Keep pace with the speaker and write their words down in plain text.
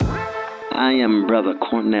I am Brother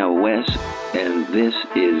Cornel West, and this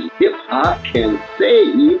is Hip Hop Can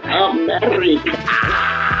Save America.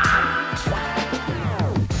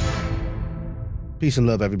 Peace and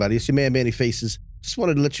love, everybody. It's your man, Manny Faces. Just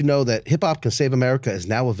wanted to let you know that Hip Hop Can Save America is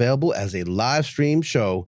now available as a live stream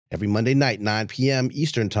show every Monday night, 9 p.m.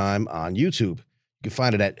 Eastern Time on YouTube. You can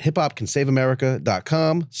find it at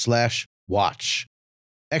hiphopcansaveamerica.com/watch.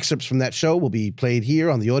 Excerpts from that show will be played here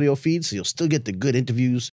on the audio feed, so you'll still get the good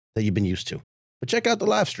interviews that you've been used to. But check out the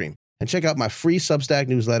live stream and check out my free Substack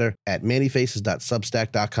newsletter at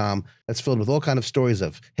mannyfaces.substack.com. That's filled with all kinds of stories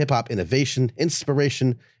of hip-hop innovation,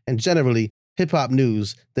 inspiration, and generally hip-hop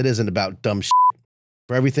news that isn't about dumb shit.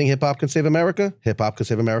 For everything Hip Hop Can Save America,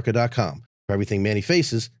 hiphopcansaveamerica.com. For everything Manny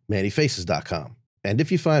Faces, mannyfaces.com. And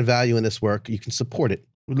if you find value in this work, you can support it.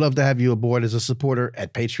 We'd love to have you aboard as a supporter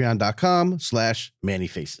at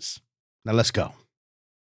patreon.com/mannyfaces. Now let's go.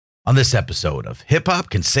 On this episode of Hip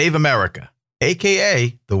Hop Can Save America,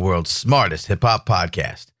 a.k.a. the world's smartest hip-hop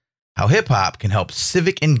podcast, how hip-hop can help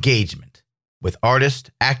civic engagement with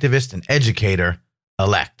artist, activist, and educator,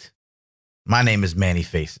 Elect. My name is Manny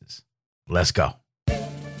Faces. Let's go.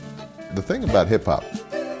 The thing about hip-hop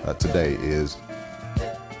today is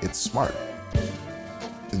it's smart.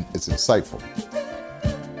 It's insightful.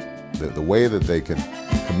 The way that they can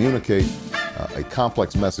communicate a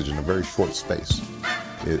complex message in a very short space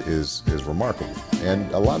is remarkable.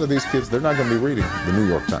 And a lot of these kids, they're not going to be reading the New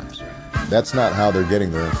York Times. That's not how they're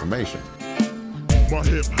getting their information. My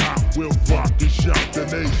hip-hop will rock and shock the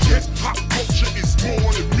nation. Hip-hop culture is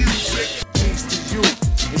more than music. Peace to you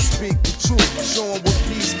and speak the truth. Show 'em what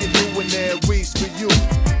peace can do when they're reached for you.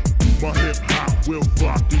 My hip-hop will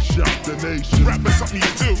rock and shock the nation. Rap is something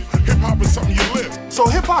you do. Hip-hop is something you live. So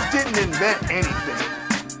hip-hop didn't invent anything,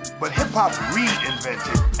 but hip-hop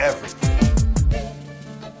reinvented everything.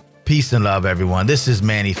 Peace and love, everyone. This is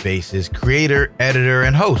Manny Faces, creator, editor,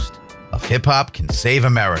 and host of Hip Hop Can Save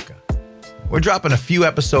America. We're dropping a few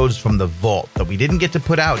episodes from the vault that we didn't get to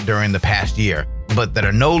put out during the past year, but that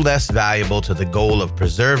are no less valuable to the goal of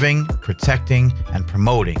preserving, protecting, and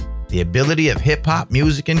promoting the ability of hip-hop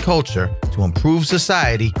music and culture to improve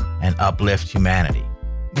society and uplift humanity.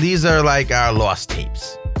 These are like our lost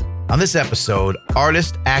tapes. On this episode,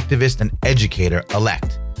 artist, activist, and educator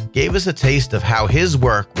Elect gave us a taste of how his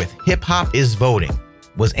work with Hip Hop is Voting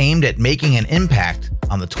was aimed at making an impact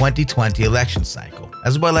on the 2020 election cycle,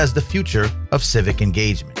 as well as the future of civic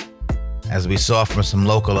engagement. As we saw from some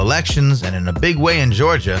local elections and in a big way in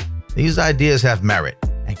Georgia, these ideas have merit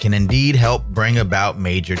and can indeed help bring about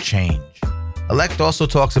major change. Elect also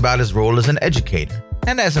talks about his role as an educator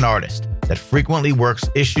and as an artist that frequently works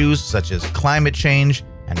issues such as climate change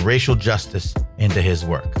and racial justice into his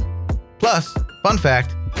work. Plus, fun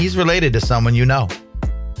fact, he's related to someone you know.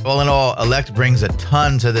 All in all, Elect brings a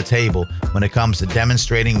ton to the table when it comes to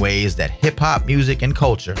demonstrating ways that hip-hop music and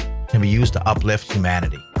culture can be used to uplift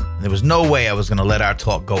humanity. And there was no way I was going to let our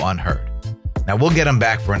talk go unheard. Now, we'll get him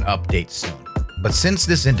back for an update soon. But since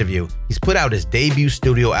this interview, he's put out his debut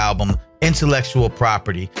studio album, Intellectual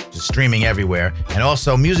Property, which is streaming everywhere, and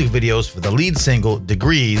also music videos for the lead single,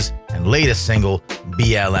 Degrees, and latest single,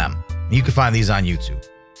 BLM. You can find these on YouTube.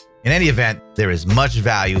 In any event, there is much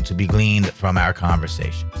value to be gleaned from our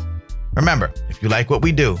conversation. Remember, if you like what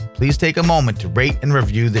we do, please take a moment to rate and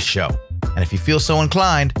review the show. And if you feel so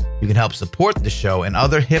inclined, you can help support the show and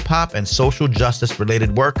other hip-hop and social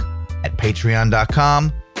justice-related work at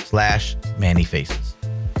patreon.com/mannyfaces.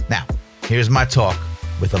 Now, here's my talk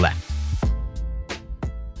with Elect.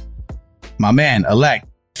 My man, Elect.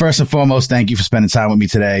 First and foremost, thank you for spending time with me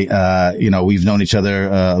today. We've known each other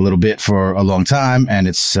a little bit for a long time, and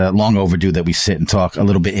it's long overdue that we sit and talk a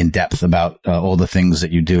little bit in depth about all the things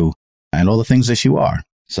that you do and all the things that you are.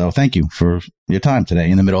 So thank you for your time today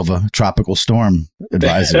in the middle of a tropical storm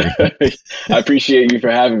advisory. I appreciate you for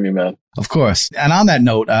having me, man. Of course. And on that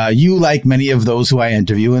note, you, like many of those who I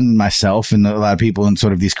interview and myself and a lot of people in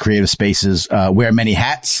sort of these creative spaces, wear many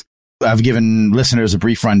hats. I've given listeners a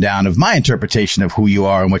brief rundown of my interpretation of who you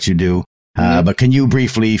are and what you do. But can you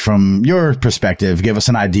briefly, from your perspective, give us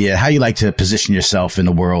an idea how you like to position yourself in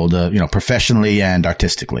the world, professionally and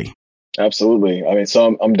artistically? Absolutely. I mean,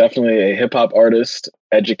 so I'm definitely a hip hop artist,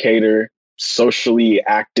 educator, socially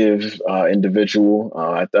active individual.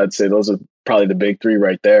 I'd say those are probably the big three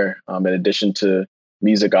right there. In addition to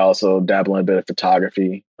music, I also dabble in a bit of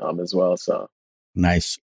photography as well. So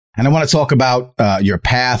nice. And I want to talk about your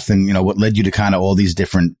path and, what led you to kind of all these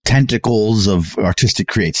different tentacles of artistic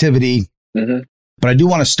creativity. Mm-hmm. But I do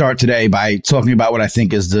want to start today by talking about what I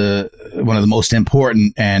think is one of the most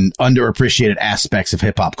important and underappreciated aspects of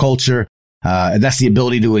hip hop culture. And that's the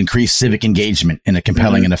ability to increase civic engagement in a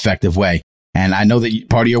compelling and effective way. And I know that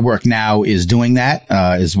part of your work now is doing that,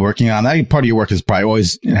 is working on that. Part of your work has probably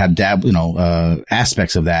always had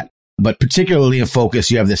aspects of that. But particularly in focus,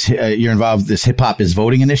 you have this, you're involved with this Hip Hop is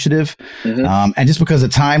Voting initiative. And just because of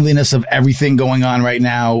the timeliness of everything going on right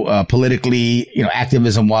now, politically,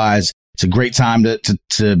 activism wise, it's a great time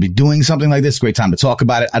to be doing something like this. Great time to talk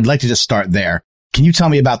about it. I'd like to just start there. Can you tell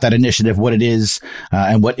me about that initiative, what it is,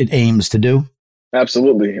 and what it aims to do?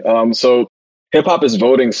 Absolutely. So Hip Hop is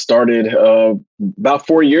Voting started about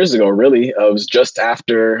 4 years ago, really. It was just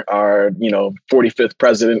after our, 45th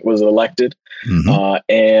president was elected.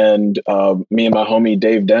 And me and my homie,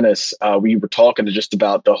 Dave Dennis, we were talking just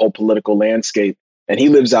about the whole political landscape. And he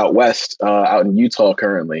lives out west, out in Utah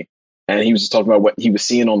currently. And he was just talking about what he was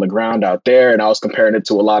seeing on the ground out there. And I was comparing it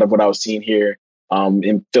to a lot of what I was seeing here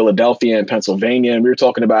in Philadelphia and Pennsylvania. And we were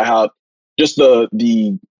talking about how just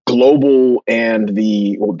the global and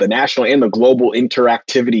the national and the global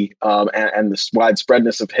interactivity and the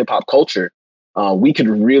widespreadness of hip hop culture, we could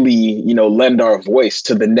really, lend our voice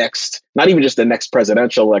to the next, not even just the next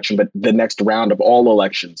presidential election, but the next round of all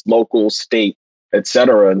elections, local, state, et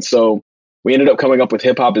cetera. And so we ended up coming up with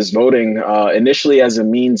Hip Hop is Voting initially as a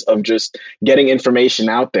means of just getting information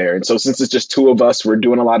out there. And so since it's just two of us, we're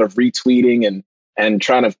doing a lot of retweeting and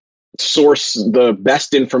trying to source the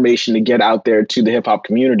best information to get out there to the hip hop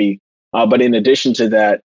community. But in addition to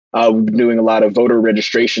that, we've been doing a lot of voter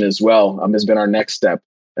registration as well, has been our next step.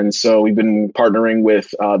 And so we've been partnering with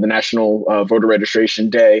the National Voter Registration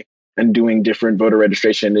Day and doing different voter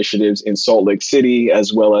registration initiatives in Salt Lake City,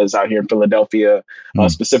 as well as out here in Philadelphia,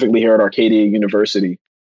 specifically here at Arcadia University.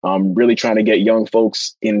 Really trying to get young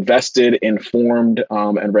folks invested, informed,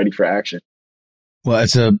 and ready for action. Well,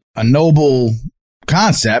 it's a noble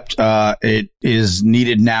concept. It is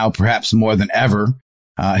needed now, perhaps more than ever.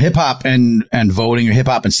 Hip hop and voting, or hip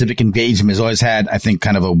hop and civic engagement, has always had, I think,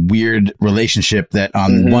 kind of a weird relationship. That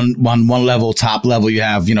on one level, top level, you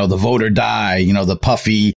have the vote or die, the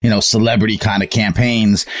puffy, celebrity kind of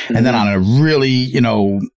campaigns, and then on a really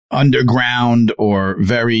underground or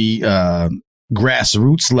very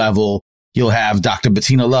grassroots level, you'll have Dr.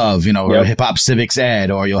 Bettina Love, or Hip Hop Civics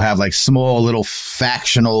Ed, or you'll have like small little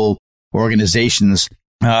factional organizations.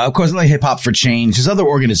 Of course, like Hip Hop for Change. There's other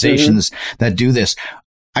organizations that do this.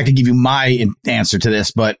 I could give you my answer to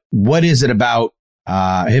this, but what is it about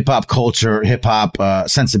hip hop culture, hip hop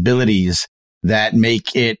sensibilities that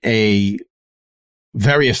make it a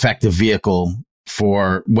very effective vehicle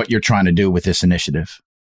for what you're trying to do with this initiative?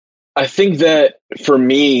 I think that for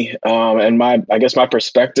me, and my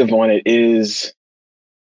perspective on it is,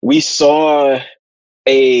 we saw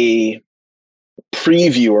a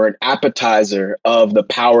preview or an appetizer of the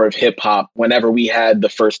power of hip hop whenever we had the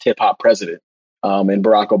first hip hop president in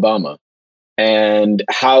Barack Obama, and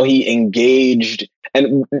how he engaged,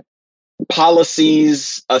 and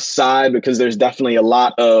policies aside, because there's definitely a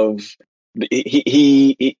lot of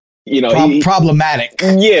problematic.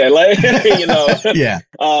 Yeah, like yeah,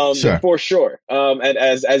 sure. For sure. And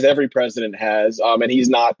as every president has, and he's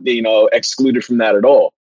not excluded from that at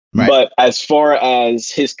all. Right. But as far as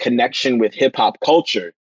his connection with hip hop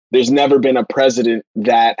culture, there's never been a president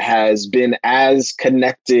that has been as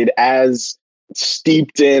connected, as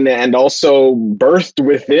steeped in, and also birthed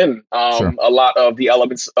within a lot of the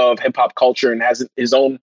elements of hip hop culture, and has his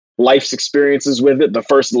own life's experiences with it. The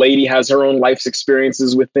First Lady has her own life's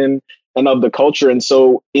experiences within and of the culture. And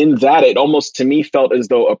so in that, it almost to me felt as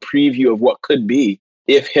though a preview of what could be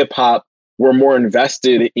if hip hop were more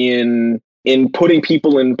invested in putting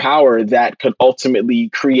people in power that could ultimately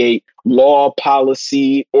create law,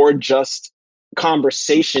 policy, or just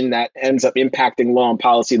conversation that ends up impacting law and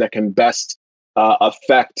policy that can best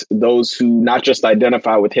affect those who not just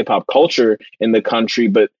identify with hip hop culture in the country,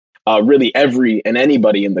 but really every and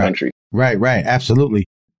anybody in the country. Right. Absolutely.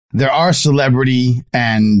 There are celebrity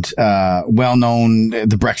and well-known,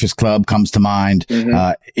 The Breakfast Club comes to mind,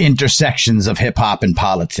 intersections of hip hop and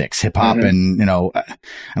politics, hip hop and, I don't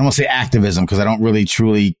want to say activism, because I don't really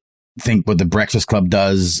truly think what The Breakfast Club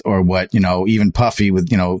does, or what, even Puffy with,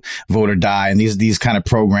 Vote or Die, and these kind of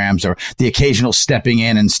programs, or the occasional stepping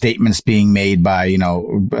in and statements being made by,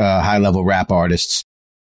 high level rap artists.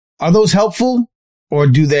 Are those helpful, or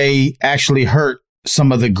do they actually hurt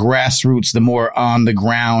some of the grassroots, the more on the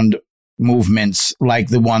ground movements, like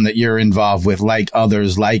the one that you're involved with, like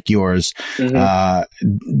others like yours?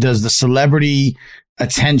 Does the celebrity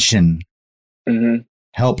attention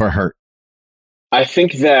help or hurt? I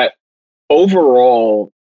think that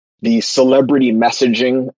overall, the celebrity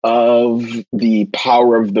messaging of the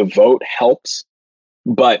power of the vote helps.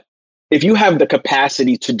 But if you have the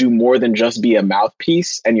capacity to do more than just be a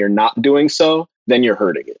mouthpiece and you're not doing so, then you're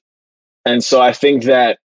hurting it. And so I think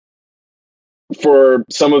that for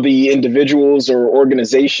some of the individuals or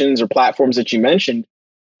organizations or platforms that you mentioned,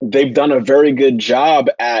 they've done a very good job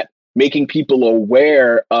at making people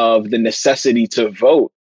aware of the necessity to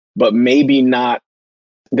vote, but maybe not.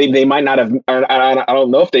 They might not have. I don't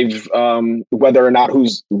know if they've whether or not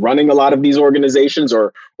who's running a lot of these organizations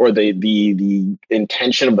or the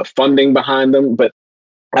intention of the funding behind them. But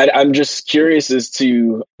I'm just curious as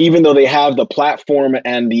to, even though they have the platform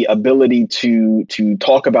and the ability to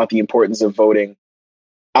talk about the importance of voting,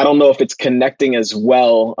 I don't know if it's connecting as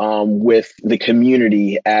well with the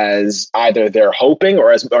community as either they're hoping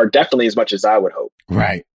or definitely as much as I would hope.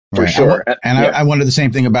 Right. For sure. I wonder the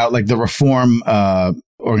same thing about like the Reform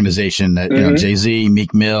organization that, you know, Jay-Z,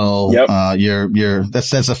 Meek Mill,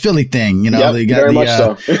 that's a Philly thing. You know, they got very much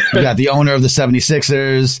so. you got the owner of the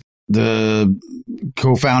 76ers, the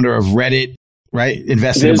co-founder of Reddit, right?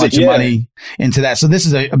 Invested a bunch of money into that. So this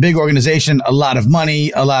is a big organization, a lot of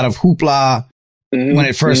money, a lot of hoopla when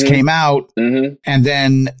it first came out. And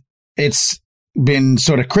then it's been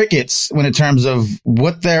sort of crickets when in terms of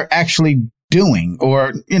what they're actually doing,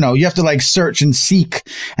 or, you know, you have to like search and seek.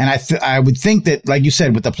 And I would think that, like you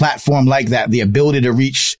said, with a platform like that, the ability to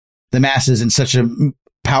reach the masses in such a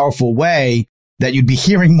powerful way, that you'd be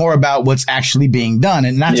hearing more about what's actually being done.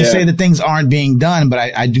 And not to say that things aren't being done, but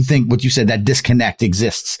I do think what you said, that disconnect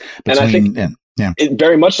exists between, and I think it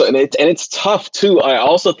very much so. And it's tough too. I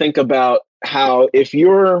also think about how if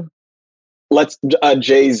you're a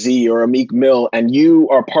Jay-Z or a Meek Mill and you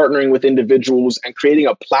are partnering with individuals and creating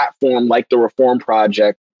a platform like the Reform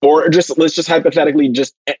Project, or let's just hypothetically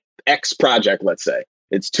just X project, let's say.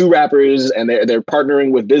 It's two rappers and they're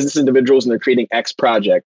partnering with business individuals and they're creating X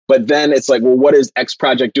project. But then it's like, well, what is X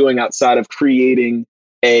project doing outside of creating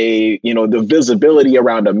the visibility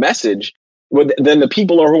around a message? Well, then the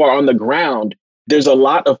people who are on the ground, there's a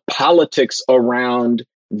lot of politics around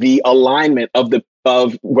the alignment of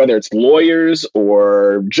whether it's lawyers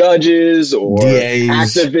or judges or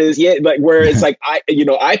DAs. Activists. Like where it's like,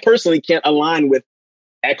 I personally can't align with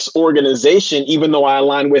X organization, even though I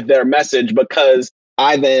align with their message, because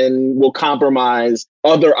I then will compromise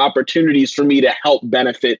other opportunities for me to help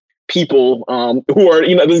benefit people who are,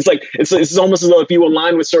 it's almost as though if you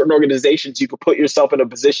align with certain organizations, you could put yourself in a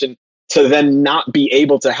position to then not be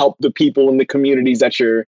able to help the people in the communities that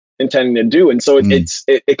you're intending to do. And so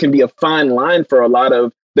it can be a fine line for a lot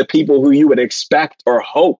of the people who you would expect or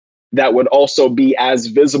hope that would also be as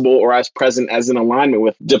visible or as present as in alignment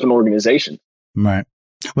with different organizations. Right.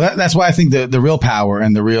 Well, that's why I think the real power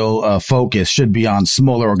and the real focus should be on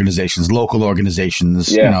smaller organizations, local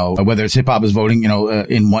organizations, whether it's Hip Hop is Voting,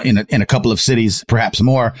 in a couple of cities, perhaps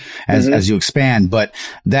more as you expand. But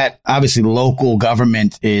that obviously local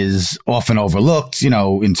government is often overlooked,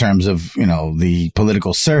 in terms of, the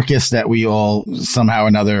political circus that we all somehow or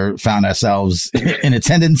another found ourselves in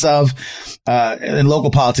attendance of, and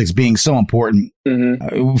local politics being so important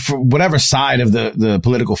for whatever side of the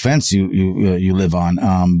political fence you live on.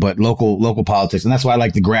 But local politics. And that's why I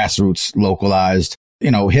like the grassroots localized.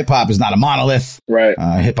 Hip hop is not a monolith. Right.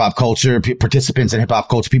 Hip hop culture, participants in hip hop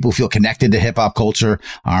culture, people who feel connected to hip hop culture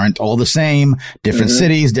aren't all the same. Different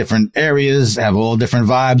cities, different areas have all different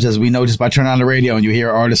vibes, as we know just by turning on the radio and you hear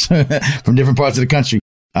artists from different parts of the country.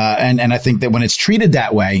 And I think that when it's treated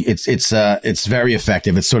that way, it's very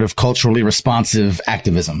effective. It's sort of culturally responsive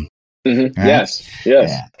activism. Right? Yes.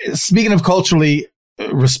 Yeah. Speaking of culturally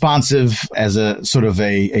responsive as a sort of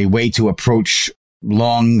a way to approach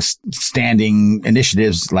long-standing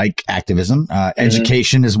initiatives like activism.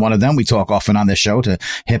 Education is one of them. We talk often on this show to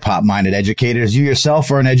hip-hop-minded educators. You yourself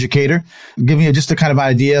are an educator. Give me just a kind of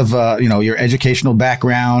idea of, your educational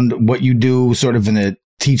background, what you do sort of in the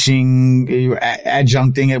teaching, you were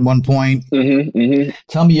adjuncting at one point.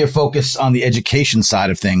 Tell me your focus on the education side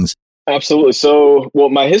of things. Absolutely. So,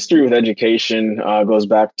 my history with education goes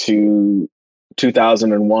back to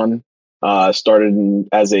 2001. Started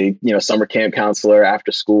as a summer camp counselor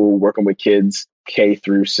after school, working with kids K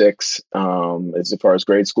through 6 as far as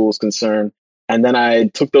grade school is concerned. And then I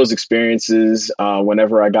took those experiences.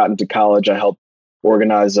 Whenever I got into college, I helped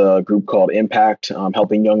organize a group called Impact,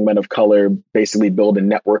 helping young men of color basically build a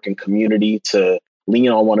network and community to lean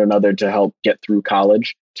on one another to help get through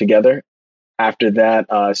college together. After that,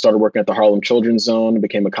 I started working at the Harlem Children's Zone,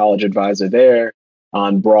 became a college advisor there.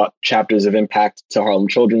 Brought chapters of Impact to Harlem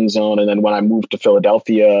Children's Zone. And then when I moved to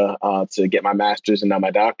Philadelphia to get my master's and now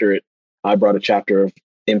my doctorate, I brought a chapter of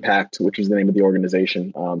Impact, which is the name of the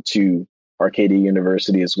organization, to Arcadia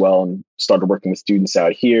University as well, and started working with students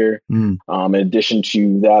out here. In addition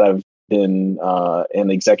to that, I've been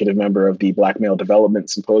an executive member of the Black Male Development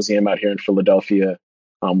Symposium out here in Philadelphia,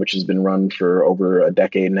 which has been run for over a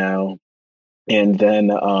decade now. And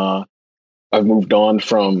then I've moved on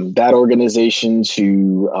from that organization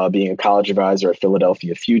to being a college advisor at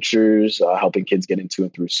Philadelphia Futures, helping kids get into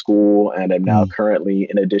and through school. And I'm now currently,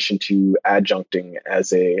 in addition to adjuncting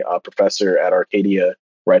as a professor at Arcadia,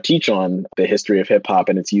 where I teach on the history of hip hop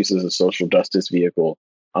and its use as a social justice vehicle.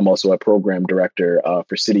 I'm also a program director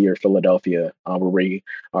for City Year Philadelphia, where we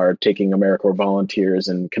are taking AmeriCorps volunteers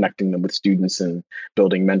and connecting them with students and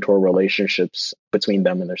building mentor relationships between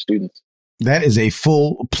them and their students. That is a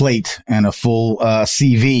full plate and a full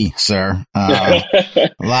CV, sir. A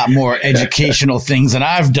lot more educational things than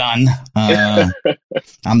I've done.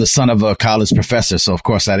 I'm the son of a college professor, so of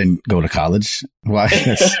course I didn't go to college. Why?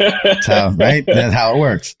 That's how, right? That's how it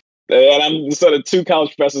works. And I'm the son of two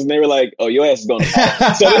college professors, and they were like, "Oh, your ass is going to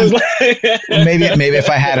college." So it was like maybe if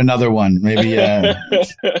I had another one, maybe.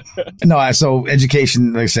 No, so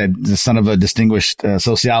education, like I said, the son of a distinguished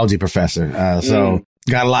sociology professor.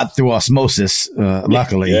 Got a lot through osmosis,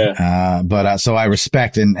 luckily. Yeah. But so I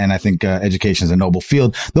respect and I think education is a noble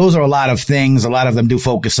field. Those are a lot of things. A lot of them do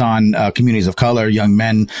focus on communities of color, young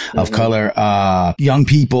men of color, young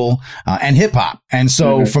people, and hip hop. And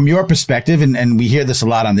so from your perspective, and we hear this a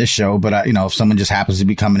lot on this show, but if someone just happens to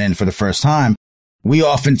be coming in for the first time, we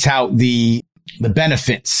often tout the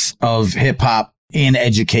benefits of hip hop in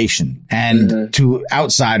education. And to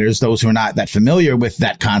outsiders, those who are not that familiar with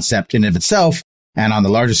that concept in and of itself, and on the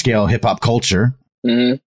larger scale, hip hop culture,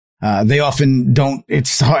 they often don't.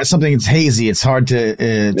 It's hard, something that's hazy. It's hard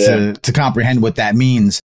to comprehend what that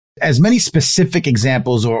means. As many specific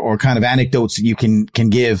examples or kind of anecdotes that you can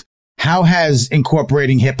give, how has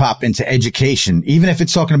incorporating hip hop into education, even if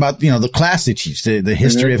it's talking about the class it teaches, the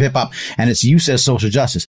history of hip hop and its use as social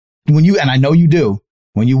justice, and I know you do.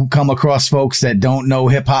 When you come across folks that don't know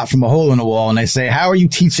hip hop from a hole in the wall and they say, how are you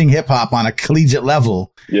teaching hip hop on a collegiate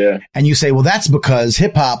level? Yeah. And you say, well, that's because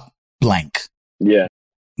hip hop blank. Yeah.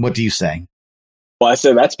 What do you say? Well, I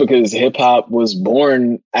said that's because hip hop was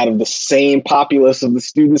born out of the same populace of the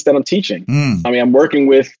students that I'm teaching. I mean, I'm working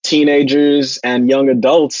with teenagers and young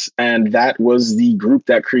adults, and that was the group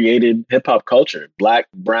that created hip hop culture. Black,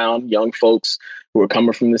 brown, young folks who are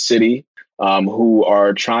coming from the city, who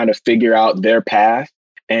are trying to figure out their path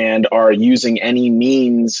and are using any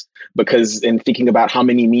means, because in thinking about how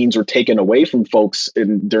many means were taken away from folks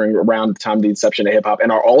during around the time of the inception of hip hop,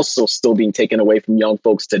 and are also still being taken away from young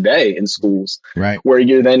folks today in schools, right? Where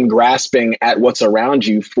you're then grasping at what's around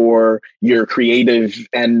you for your creative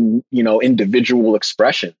and, individual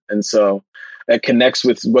expression. And so it connects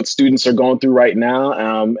with what students are going through right now.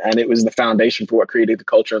 And it was the foundation for what created the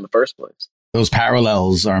culture in the first place. Those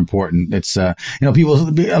parallels are important. It's, a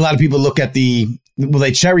lot of people look at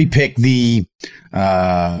they cherry pick the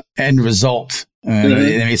end result.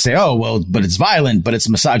 They may say, oh, well, but it's violent, but it's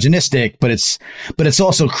misogynistic, but it's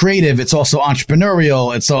also creative. It's also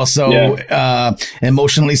entrepreneurial. It's also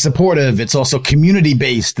emotionally supportive. It's also community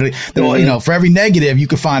based. For every negative, you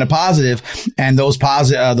could find a positive, and those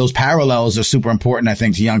parallels are super important, I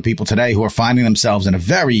think, to young people today who are finding themselves in a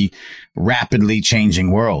very rapidly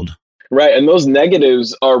changing world. Right. And those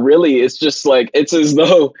negatives are really, it's just like, it's as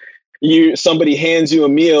though somebody hands you a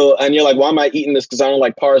meal and you're like, why am I eating this? Because I don't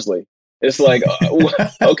like parsley. It's like,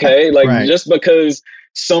 okay, like right. Just because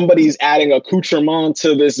somebody's adding accoutrement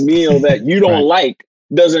to this meal that you don't like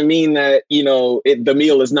doesn't mean that, the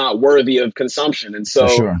meal is not worthy of consumption. And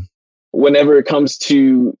so whenever it comes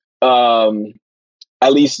to,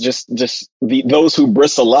 at least just those who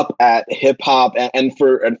bristle up at hip hop and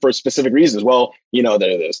for specific reasons. Well,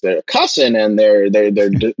 they're cussing and they're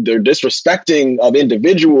disrespecting of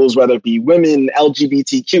individuals, whether it be women,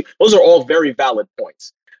 LGBTQ. Those are all very valid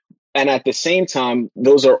points. And at the same time,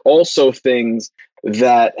 those are also things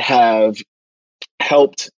that have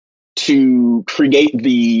helped to create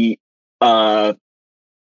the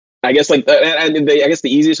I guess the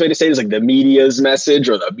easiest way to say it is like the media's message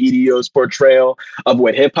or the media's portrayal of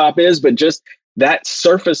what hip hop is, but just that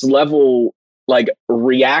surface level like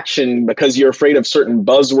reaction because you're afraid of certain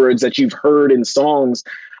buzzwords that you've heard in songs.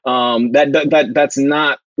 That's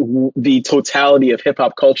not the totality of hip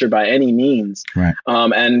hop culture by any means. Right.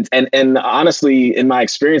 And honestly, in my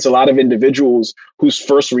experience, a lot of individuals whose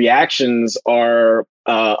first reactions are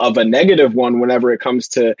of a negative one whenever it comes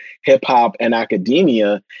to hip hop and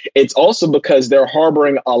academia, it's also because they're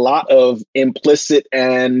harboring a lot of implicit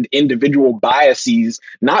and individual biases,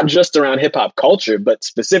 not just around hip hop culture, but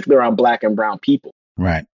specifically around Black and brown people.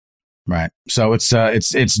 Right. Right. So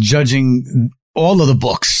it's judging all of the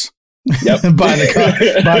books Yep. by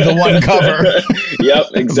the one cover. Yep,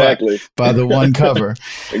 exactly. by the one cover.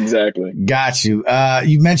 Exactly. Got you.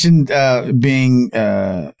 You mentioned having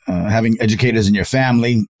educators in your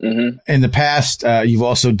family. Mm-hmm. In the past, you've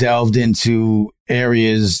also delved into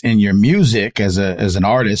areas in your music as an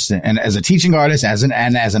artist and as a teaching artist, as an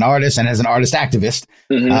artist and as an artist activist,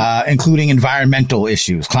 including environmental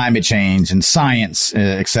issues, climate change and science,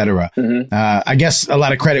 etc. I guess a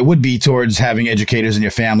lot of credit would be towards having educators in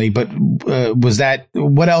your family, but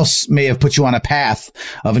what else may have put you on a path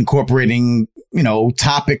of incorporating,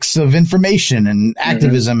 topics of information and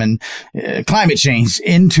activism and climate change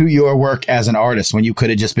into your work as an artist when you could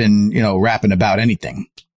have just been, rapping about anything?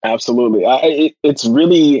 Absolutely. It's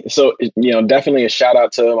really, so, definitely a shout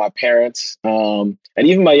out to my parents, and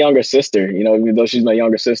even my younger sister, even though she's my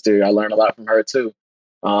younger sister, I learned a lot from her too.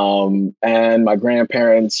 And my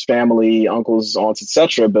grandparents, family, uncles, aunts,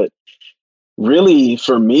 etc. But really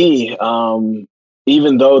for me,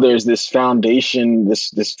 even though there's this foundation,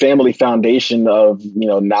 this family foundation of,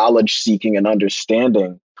 knowledge seeking and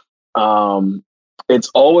understanding, it's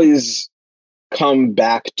always come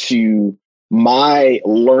back to my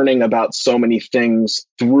learning about so many things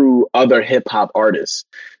through other hip hop artists.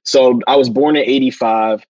 So I was born in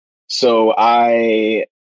 85. So my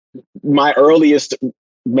earliest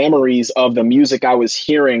memories of the music I was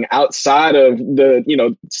hearing outside of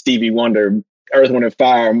the, Stevie Wonder, Earth, Wind and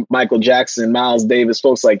Fire, Michael Jackson, Miles Davis,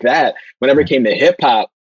 folks like that. Whenever it came to hip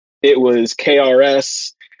hop, it was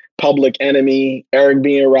KRS, Public Enemy, Eric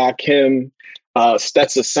B. and Rakim,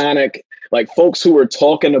 Stetsasonic, like folks who were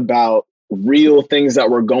talking about real things that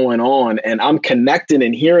were going on. And I'm connecting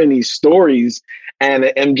and hearing these stories and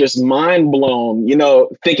am just mind blown,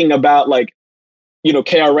 thinking about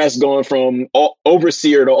KRS going from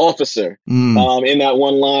overseer to officer in that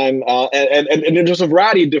one line. And there's a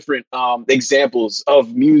variety of different examples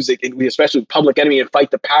of music, and especially Public Enemy and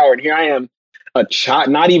Fight the Power. And here I am, a child,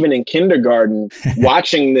 not even in kindergarten,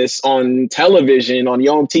 watching this on television, on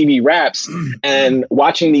Yo MTV Raps, and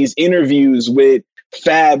watching these interviews with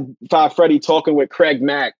Fab Freddy talking with Craig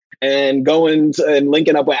Mack and going and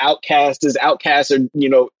linking up with Outkast as Outkast are,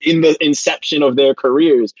 in the inception of their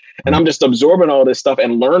careers. And I'm just absorbing all this stuff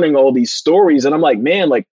and learning all these stories. And I'm like, man,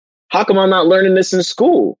 how come I'm not learning this in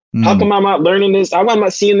school? How come I'm not learning this? How come I'm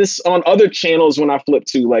not seeing this on other channels when I flip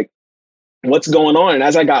to what's going on? And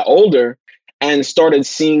as I got older and started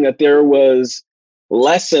seeing that there was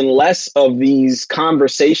less and less of these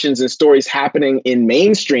conversations and stories happening in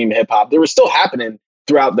mainstream hip hop. They were still happening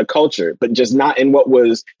throughout the culture, but just not in what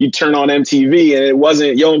was, you turn on MTV and it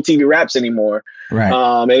wasn't Yo MTV Raps anymore. Right.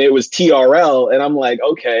 And it was TRL. And I'm like,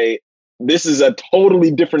 okay, this is a totally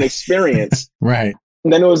different experience. Right.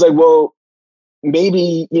 And then it was like, well,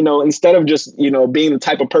 maybe, instead of just, being the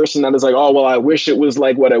type of person that is like, oh, well, I wish it was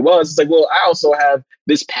like what it was. It's like, well, I also have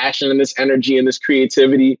this passion and this energy and this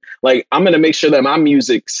creativity. Like, I'm going to make sure that my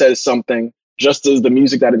music says something, just as the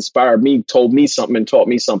music that inspired me told me something and taught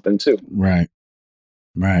me something too. Right.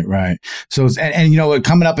 So, and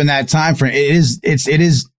coming up in that time frame, it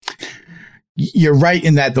is, you're right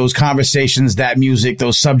in that those conversations, that music,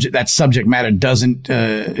 that subject matter doesn't,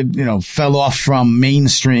 fell off from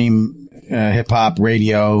mainstream hip hop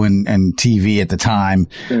radio and TV at the time.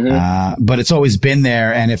 But it's always been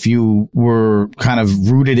there. And if you were kind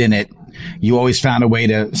of rooted in it, you always found a way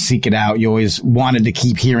to seek it out. You always wanted to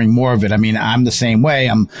keep hearing more of it. I mean, I'm the same way.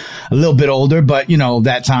 I'm a little bit older, but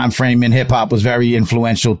that time frame in hip hop was very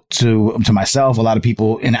influential to myself, a lot of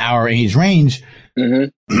people in our age range.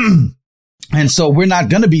 And so we're not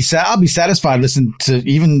going to be I'll be satisfied listening to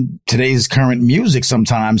even today's current music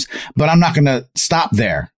sometimes, but I'm not going to stop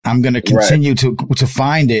there. I'm going to continue to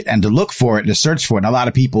find it and to look for it, to search for it. And a lot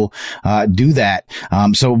of people do that.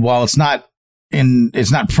 So while it's not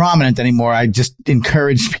prominent anymore, I just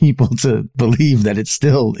encourage people to believe that it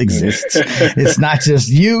still exists. It's not just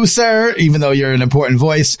you, sir, even though you're an important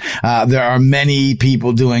voice. There are many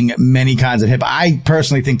people doing many kinds of hip hop. I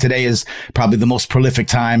personally think today is probably the most prolific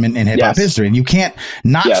time in hip hop history. And you can't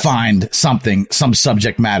not find some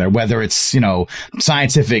subject matter, whether it's,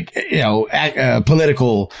 scientific,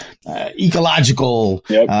 political, ecological,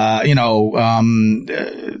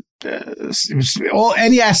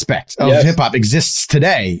 any aspect of hip hop exists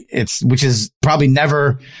today. Which is probably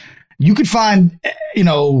never, you could find,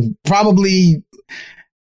 probably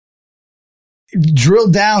drill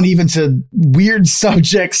down even to weird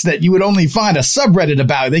subjects that you would only find a subreddit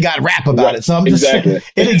about. They got rap about it. So I'm just saying,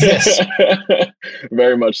 it exists.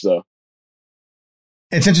 Very much so.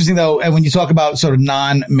 It's interesting though, when you talk about sort of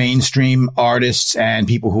non-mainstream artists and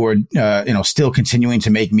people who are, still continuing to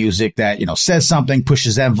make music that, says something,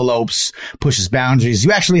 pushes envelopes, pushes boundaries.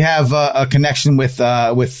 You actually have a connection with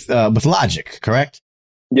Logic, correct?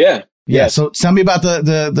 Yeah. Yeah. So tell me about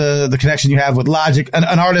the connection you have with Logic,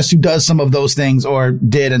 an artist who does some of those things or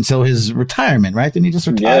did until his retirement, right? Didn't he just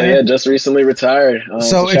retire? Yeah. Just recently retired.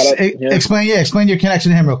 Explain your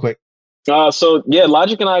connection to him real quick.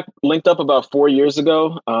 Logic and I linked up about 4 years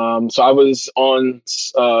ago. So I was on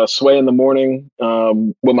Sway in the Morning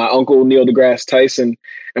with my uncle, Neil deGrasse Tyson,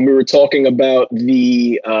 and we were talking about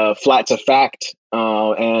the Flat to Fact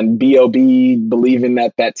and B.O.B. believing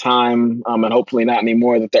at that time, and hopefully not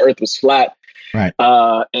anymore, that the Earth was flat. Right.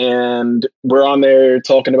 And we're on there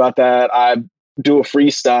talking about that. I do a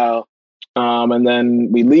freestyle. And then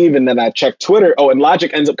we leave, and then I check Twitter. Oh, and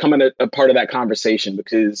Logic ends up coming a part of that conversation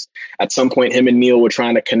because at some point him and Neil were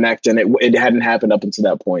trying to connect, and it hadn't happened up until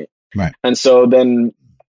that point. Right. And so then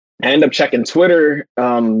I end up checking Twitter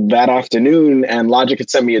that afternoon, and Logic had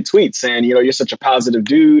sent me a tweet saying, you're such a positive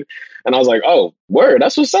dude. And I was like, oh, word,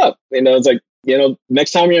 that's what's up. It's like,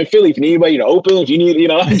 next time you're in Philly, if you need anybody to open, if you need,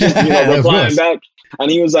 just replying back. And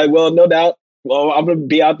he was like, well, no doubt. Well, I'm going to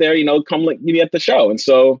be out there, come meet me at the show. And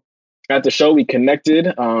so at the show, we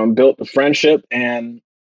connected, built a friendship, and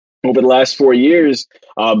over the last 4 years,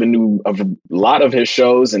 been to a lot of his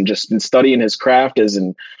shows and just been studying his craft as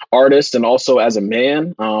an artist and also as a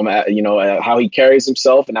man, how he carries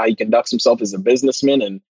himself and how he conducts himself as a businessman,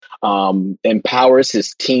 and empowers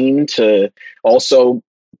his team to also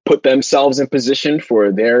put themselves in position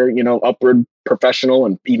for their, upward professional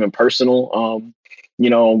and even personal,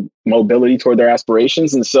 mobility toward their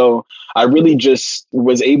aspirations. And so I really just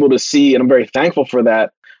was able to see, and I'm very thankful for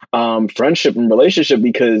that friendship and relationship,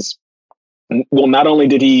 because, well, not only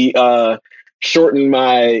did he shorten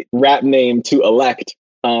my rap name to Elect,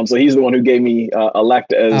 so he's the one who gave me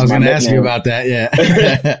Elect as I was going to ask you nickname. about that. Yeah.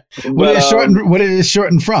 What did it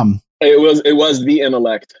shorten from? It was the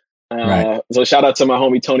Intellect. Right. So shout out to my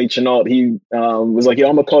homie Tony Chenault. He was like,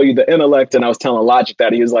 I'm gonna call you the Intellect, and I was telling Logic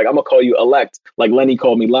that. He was like, I'm gonna call you Elect, like Lenny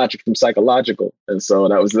called me Logic from Psychological, and so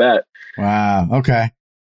that was that. Wow. Okay.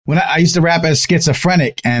 When I used to rap as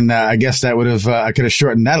Schizophrenic, and I guess that would have I could have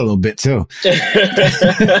shortened that a little bit too.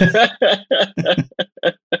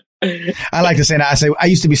 I like to say that. I say I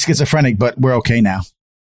used to be schizophrenic, but we're okay now.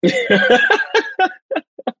 That's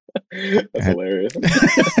hilarious.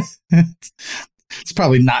 It's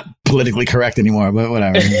probably not politically correct anymore, but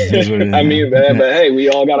whatever. I mean, but hey, we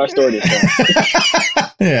all got our story to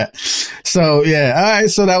tell. Yeah. So yeah. All right.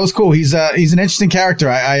 So that was cool. He's an interesting character.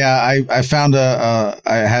 I found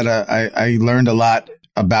I learned a lot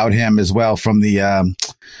about him as well from the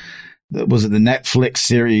was it the Netflix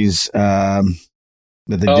series that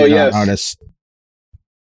they did on artists.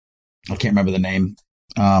 I can't remember the name.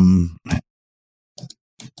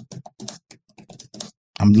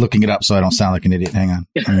 I'm looking it up so I don't sound like an idiot. Hang on.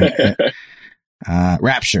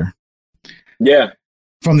 Rapture. Yeah.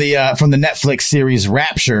 From the Netflix series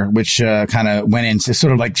Rapture, which kind of went into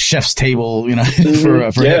sort of like Chef's Table,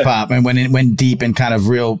 for hip hop, and went deep and kind of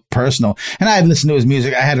real personal. And I had listened to his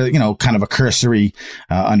music. I had a kind of a cursory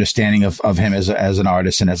understanding of him as an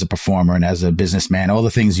artist and as a performer and as a businessman, all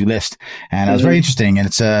the things you list. And it was very interesting. And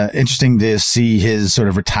it's interesting to see his sort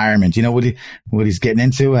of retirement. You know what he's getting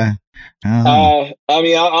into. I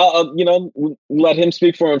mean, I'll let him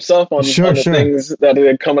speak for himself on the things that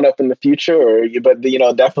are coming up in the future. But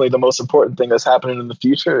definitely the most important thing that's happening in the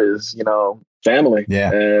future is family,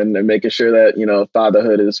 and making sure that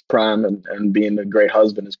fatherhood is prime and being a great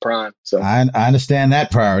husband is prime. So I understand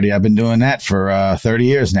that priority. I've been doing that for 30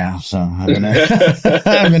 years now. So I've been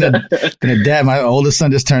a dad. My oldest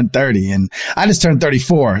son just turned 30, and I just turned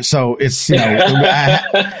 34. So it's I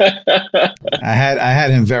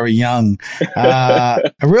had him very young.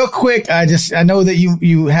 Real quick, I know that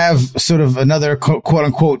you have sort of another quote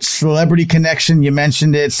unquote celebrity connection. You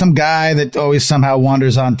mentioned it. Some guy that always somehow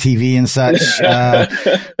wanders on TV and such.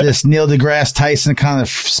 This Neil deGrasse Tyson kind of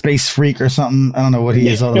space freak or something. I don't know what he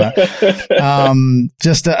is all about.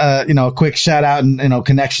 Just a quick shout out and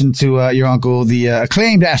connection to your uncle, the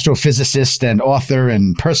acclaimed astrophysicist and author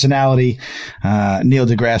and personality, Neil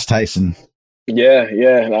deGrasse Tyson. Yeah.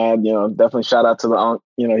 Definitely shout out to the uncle.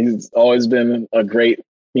 He's always been a great,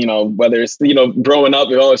 whether it's, growing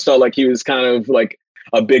up, it always felt like he was kind of like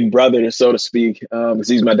a big brother, so to speak, because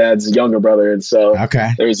he's my dad's younger brother. And so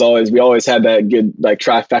we always had that good like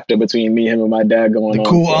trifecta between me, him, and my dad going on. The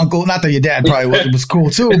cool uncle. Not that your dad probably was cool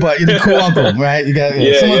too, but you're the cool uncle, right? You got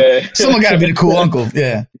someone got to be the cool uncle.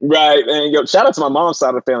 Yeah. Right, and yo, shout out to my mom's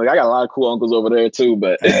side of the family. I got a lot of cool uncles over there too,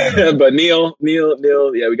 but but Neil,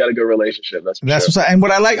 yeah, we got a good relationship. That's sure. What's and what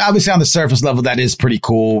I like. Obviously, on the surface level, that is pretty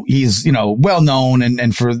cool. He's well known,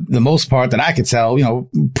 and for the most part, that I could tell,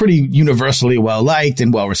 pretty universally well liked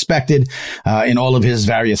and well respected in all of his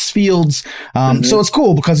various fields. So it's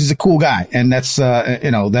cool because he's a cool guy, and that's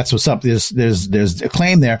that's what's up. There's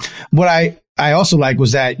acclaim there. What I also like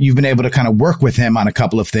was that you've been able to kind of work with him on a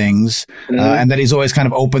couple of things, and that he's always kind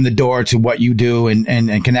of opened the door to what you do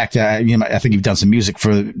and connect. I think you've done some music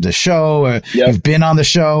for the show. You've been on the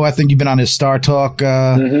show. I think you've been on his Star Talk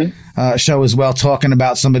show as well, talking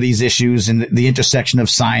about some of these issues and the intersection of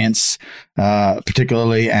science,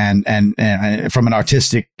 particularly, and from an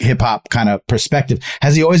artistic hip hop kind of perspective.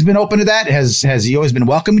 Has he always been open to that? Has he always been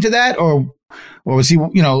welcoming to that, or was he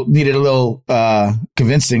needed a little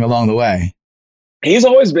convincing along the way? He's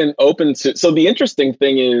always been open to. So the interesting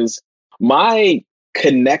thing is my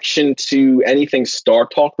connection to anything Star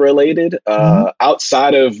Talk related,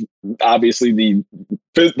 outside of obviously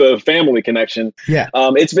the family connection. Yeah.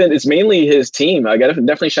 It's mainly his team. I got to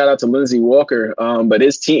definitely shout out to Lindsey Walker. But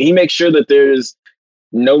his team, he makes sure that there's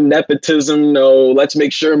no nepetism, no, let's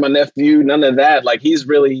make sure my nephew, none of that. Like, he's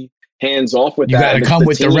really hands off with that. You got to come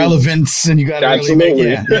with the relevance, and you got to really make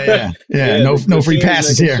no free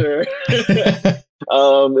passes here. Sure.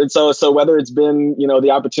 And so whether it's been,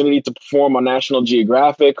 the opportunity to perform on National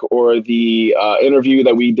Geographic or the interview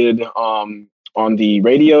that we did on the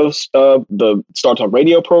radio, the Star Talk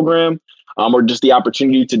radio program, or just the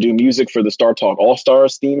opportunity to do music for the Star Talk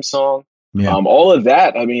All-Stars theme song. Yeah. All of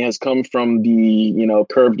that, has come from the,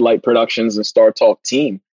 Curved Light Productions and Star Talk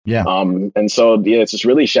team. Yeah. And so, it's just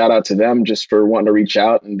really shout out to them just for wanting to reach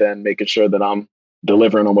out and then making sure that I'm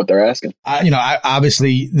delivering on what they're asking.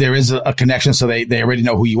 Obviously there is a connection, so they already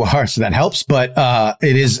know who you are, so that helps. But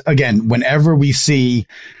it is, again, whenever we see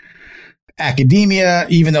academia,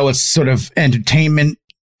 even though it's sort of entertainment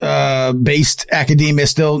based academia,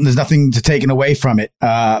 still there's nothing to taken away from it.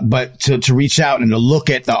 But to reach out and to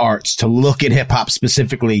look at the arts, to look at hip hop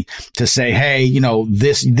specifically, to say, hey,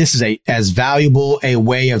 this is as valuable a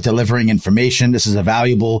way of delivering information. This is as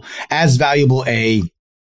valuable a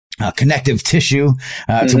connective tissue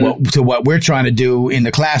to what we're trying to do in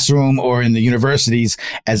the classroom or in the universities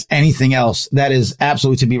as anything else. That is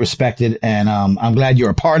absolutely to be respected, and I'm glad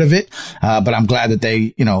you're a part of it. But I'm glad that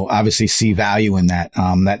they, obviously see value in that.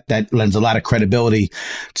 That lends a lot of credibility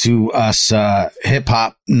to us hip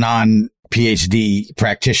hop PhD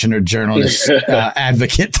practitioner, journalist,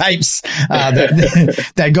 advocate types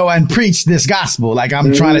that go and preach this gospel. Like,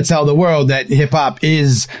 I'm trying to tell the world that hip hop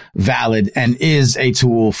is valid and is a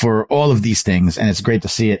tool for all of these things, and it's great to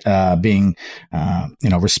see it being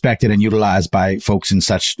respected and utilized by folks in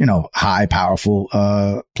such high,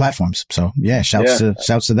 powerful platforms. So shouts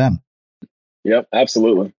to them. Yep,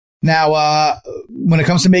 absolutely. Now, when it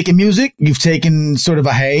comes to making music, you've taken sort of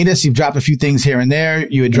a hiatus. You've dropped a few things here and there.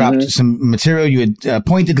 You had dropped some material. You had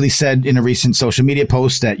pointedly said in a recent social media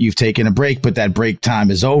post that you've taken a break, but that break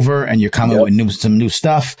time is over and you're coming with some new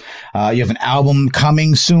stuff. You have an album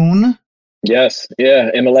coming soon. Yes.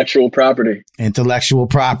 Yeah. Intellectual property. Don't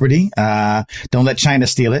let China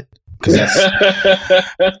steal it.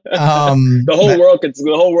 The whole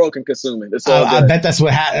world can consume it. It's all I bet that's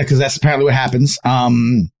because that's apparently what happens.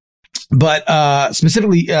 But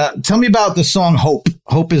specifically, tell me about the song Hope.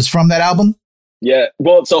 Hope is from that album? Yeah.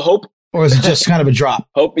 Well, so Hope. Or is it just kind of a drop?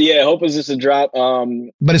 Hope is just a drop.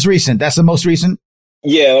 But it's recent. That's the most recent?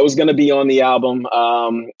 Yeah, that was going to be on the album.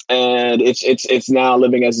 And it's now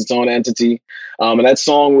living as its own entity. And that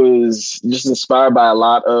song was just inspired by a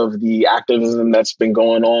lot of the activism that's been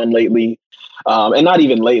going on lately. And not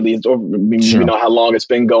even lately, you know how long it's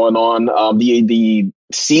been going on. The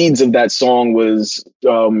seeds of that song was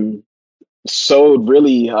sowed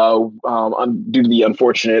really due to the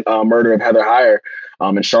unfortunate murder of Heather Heyer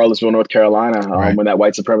in Charlottesville, North Carolina, when that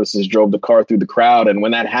white supremacist drove the car through the crowd. And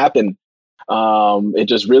when that happened, it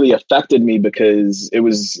just really affected me because it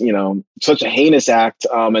was, such a heinous act.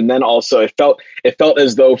 And then also it felt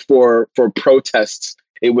as though for protests,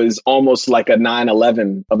 it was almost like a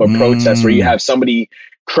 9/11 of a protest where you have somebody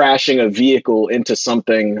crashing a vehicle into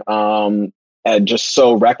something and just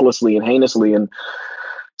so recklessly and heinously. And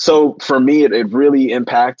so for me, it really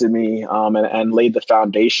impacted me and laid the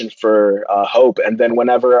foundation for hope. And then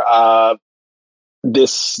whenever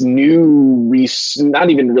this new, not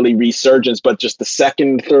even really resurgence, but just the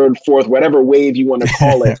second, third, fourth, whatever wave you want to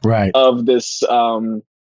call it, of this,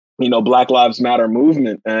 Black Lives Matter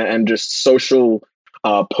movement and just social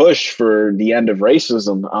push for the end of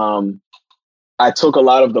racism. I took a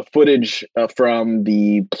lot of the footage from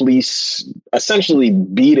the police essentially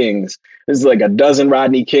beatings. There's like a dozen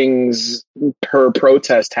Rodney Kings per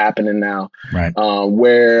protest happening now, right?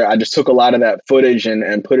 Where I just took a lot of that footage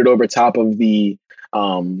and put it over top of the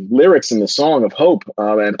lyrics in the song of Hope,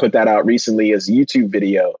 and put that out recently as a YouTube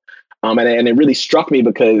video. And it really struck me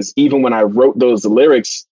because even when I wrote those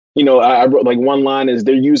lyrics, you know, I wrote like one line is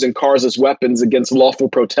they're using cars as weapons against lawful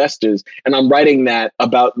protesters. And I'm writing that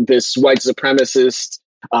about this white supremacist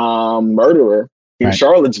murderer in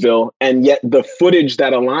Charlottesville. And yet the footage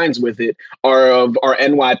that aligns with it are of our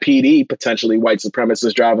NYPD, potentially white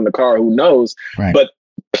supremacists driving the car, who knows, but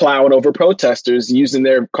plowing over protesters using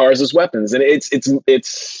their cars as weapons. And it's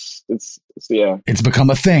become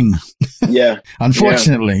a thing. Yeah.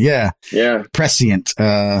 Unfortunately. Yeah. Prescient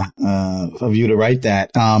of you to write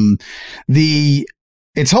that.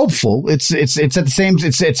 It's hopeful. It's at the same,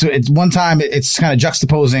 it's one time it's kind of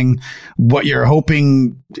juxtaposing what you're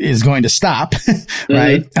hoping is going to stop,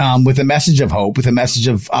 right? With a message of hope, with a message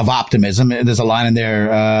of optimism. There's a line in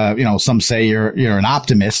there, you know, some say you're an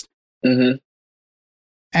optimist. And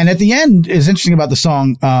at the end is interesting about the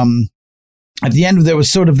song. At the end, there was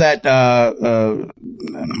sort of that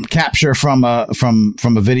capture from a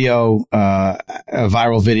video, a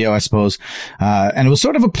viral video, I suppose, and it was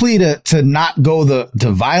sort of a plea to not go the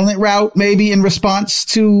violent route, maybe in response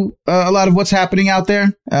to a lot of what's happening out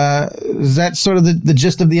there. Is that sort of the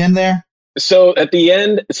gist of the end there? So at the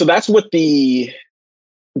end, so that's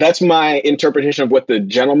my interpretation of what the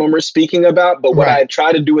gentlemen were speaking about. But what I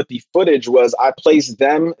tried to do with the footage was I placed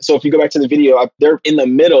them. So if you go back to the video, they're in the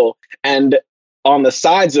middle, and on the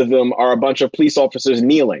sides of them are a bunch of police officers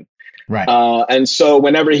kneeling. Right. And so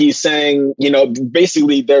whenever he's saying, you know,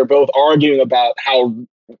 basically they're both arguing about how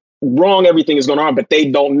wrong everything is going on, but they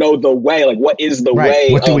don't know the way. Like, what is the way?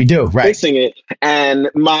 What do we do? Fixing it. And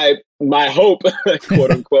my hope, quote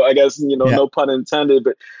unquote, I guess, you know, no pun intended,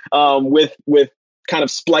 but with kind of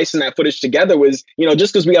splicing that footage together was, you know,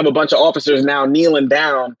 just because we have a bunch of officers now kneeling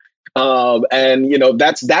down, and you know,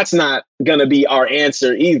 that's not going to be our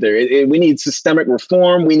answer either. We need systemic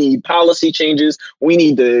reform. We need policy changes. We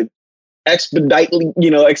need to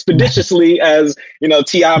expeditiously, as you know,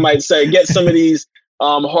 T.I. might say, get some of these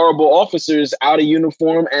horrible officers out of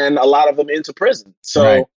uniform and a lot of them into prison.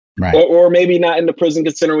 So, or maybe not into prison,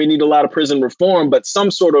 considering we need a lot of prison reform, but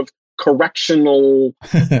some sort of correctional,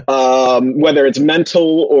 whether it's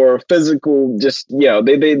mental or physical, just, you know,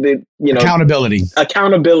 they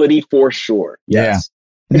accountability for sure. Yes.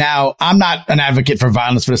 Now, I'm not an advocate for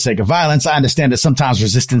violence for the sake of violence. I understand that sometimes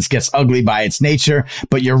resistance gets ugly by its nature,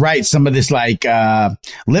 but you're right. Some of this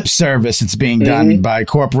lip service that's being done by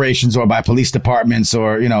corporations or by police departments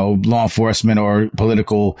or, you know, law enforcement or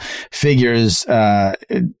political figures,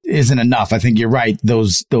 isn't enough. I think you're right.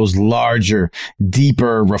 Those larger,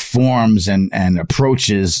 deeper reforms and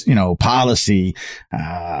approaches, you know, policy,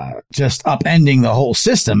 just upending the whole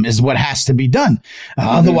system is what has to be done.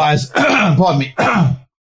 Otherwise, pardon me.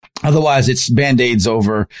 Otherwise, it's Band-Aids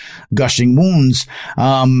over gushing wounds.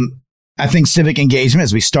 I think civic engagement,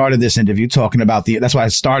 as we started this interview talking about that's why I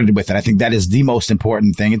started with it. I think that is the most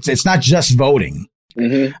important thing. It's not just voting.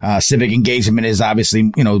 Civic engagement is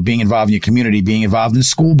obviously, you know, being involved in your community, being involved in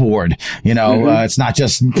school board. You know, it's not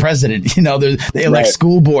just president. You know, they elect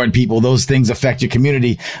school board people. Those things affect your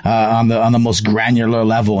community on the most granular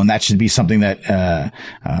level, and that should be something that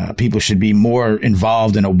people should be more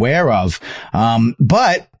involved and aware of.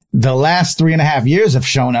 But the last 3.5 years have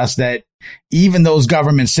shown us that even those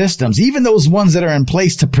government systems, even those ones that are in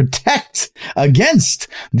place to protect against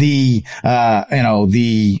the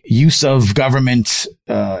use of government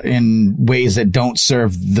in ways that don't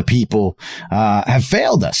serve the people, have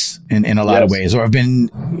failed us in a lot of ways, or have been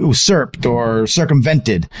usurped or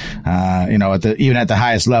circumvented. Even at the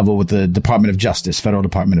highest level with the Department of Justice, Federal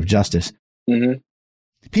Department of Justice.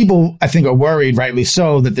 People, I think, are worried, rightly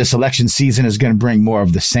so, that this election season is going to bring more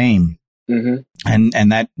of the same.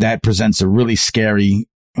 And that presents a really scary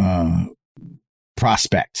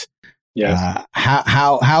prospect. Yes.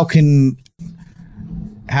 How can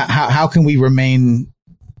we remain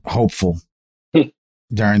hopeful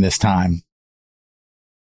during this time?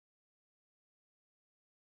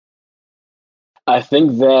 I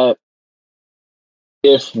think that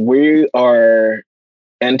if we are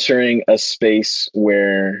entering a space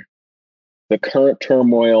where the current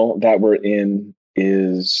turmoil that we're in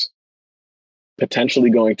is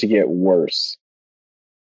potentially going to get worse,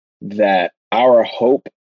 that our hope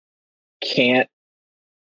can't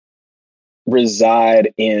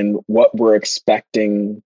reside in what we're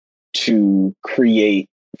expecting to create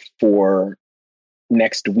for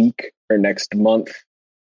next week or next month.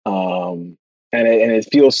 and it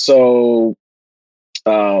feels so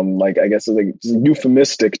like, I guess, like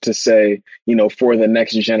euphemistic to say, for the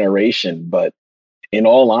next generation. But in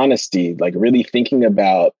all honesty, like really thinking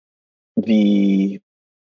about the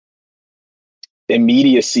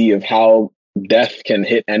immediacy of how death can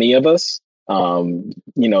hit any of us.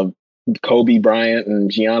 Kobe Bryant and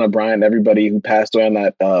Gianna Bryant, everybody who passed away on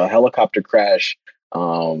that helicopter crash,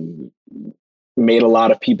 reminded a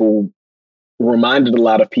lot of people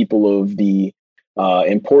of the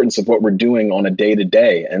importance of what we're doing on a day to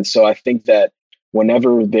day. And so I think that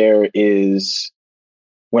whenever we're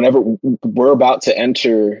about to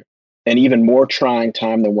enter an even more trying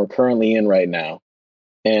time than we're currently in right now,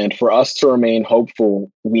 and for us to remain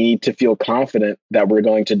hopeful, we need to feel confident that we're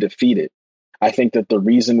going to defeat it. I think that the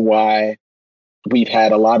reason why we've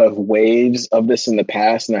had a lot of waves of this in the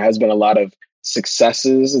past, and there has been a lot of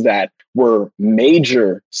successes that were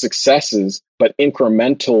major successes, but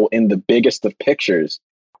incremental in the biggest of pictures,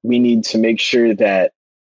 we need to make sure that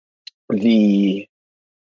the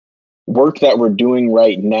work that we're doing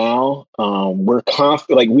right now, we're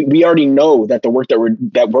confident. Like we already know that the work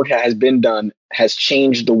that has been done has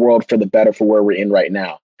changed the world for the better for where we're in right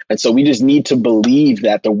now. And so we just need to believe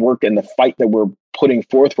that the work and the fight that we're putting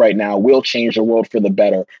forth right now will change the world for the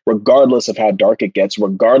better, regardless of how dark it gets,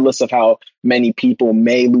 regardless of how many people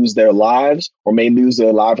may lose their lives or may lose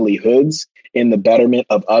their livelihoods in the betterment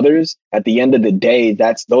of others. At the end of the day,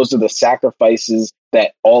 those are the sacrifices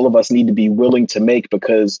that all of us need to be willing to make,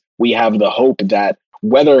 because we have the hope that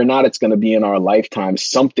whether or not it's going to be in our lifetime,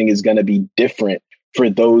 something is going to be different for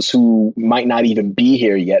those who might not even be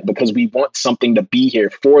here yet, because we want something to be here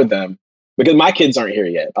for them. Because my kids aren't here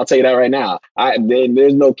yet. I'll tell you that right now.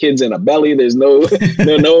 There's no kids in a belly. There's no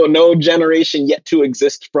generation yet to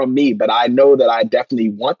exist from me. But I know that I definitely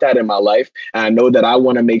want that in my life. And I know that I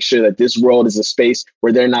want to make sure that this world is a space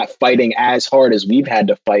where they're not fighting as hard as we've had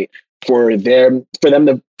to fight for them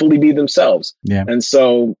to fully be themselves. Yeah. And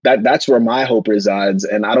so that's where my hope resides.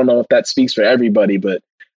 And I don't know if that speaks for everybody, but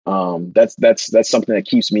that's something that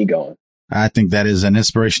keeps me going. I think that is an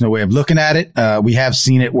inspirational way of looking at it. We have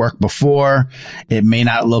seen it work before. It may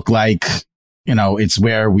not look like, it's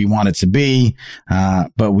where we want it to be.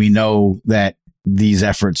 But we know that these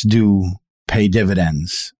efforts do pay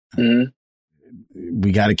dividends. Mm-hmm.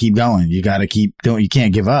 We got to keep going. You got to keep doing, you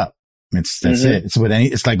can't give up. That's mm-hmm. it. It's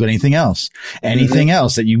like with anything else, anything mm-hmm.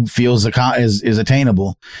 else that you feel is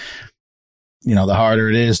attainable. The harder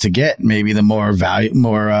it is to get, maybe the more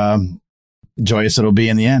joyous it'll be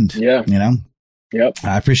in the end. Yeah. Yep.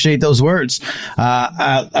 I appreciate those words.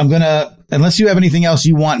 I'm going to, unless you have anything else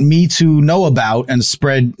you want me to know about and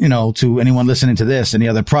spread, to anyone listening to this, any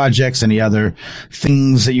other projects, any other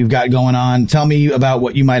things that you've got going on, tell me about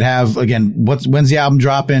what you might have. Again, when's the album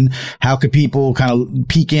dropping? How could people kind of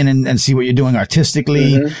peek in and see what you're doing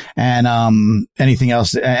artistically mm-hmm. and, anything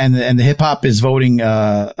else? And the Hip Hop is Voting,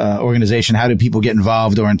 organization. How do people get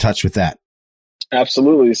involved or in touch with that?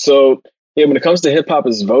 Absolutely. So, yeah, when it comes to Hip Hop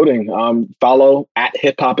is Voting, follow at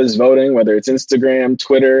Hip Hop is Voting, whether it's Instagram,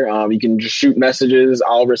 Twitter. You can just shoot messages.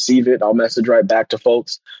 I'll receive it. I'll message right back to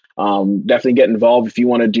folks. Definitely get involved if you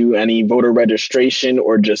want to do any voter registration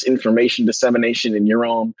or just information dissemination in your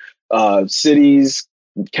own cities,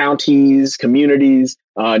 counties, communities.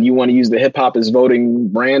 And you want to use the Hip Hop is Voting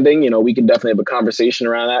branding. We can definitely have a conversation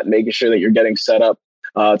around that, making sure that you're getting set up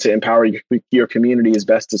to empower your community as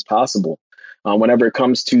best as possible. Whenever it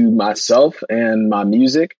comes to myself and my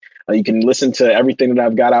music, you can listen to everything that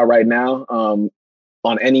I've got out right now on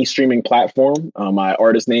any streaming platform. My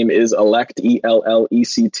artist name is Elect,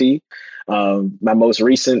 ELLECT. My most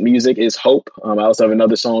recent music is Hope. I also have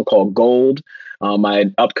another song called Gold.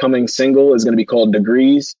 My upcoming single is going to be called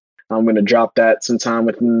Degrees. I'm going to drop that sometime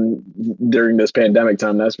during this pandemic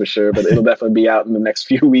time, that's for sure. But it'll definitely be out in the next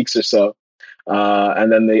few weeks or so.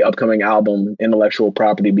 And then the upcoming album, Intellectual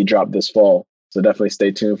Property, be dropped this fall. So definitely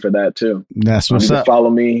stay tuned for that too. That's what's up. Follow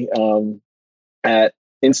me at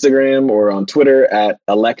Instagram or on Twitter at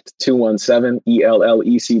Elect217,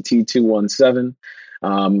 ELLECT217.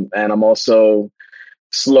 And I'm also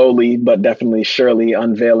slowly but definitely surely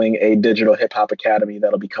unveiling a digital hip hop academy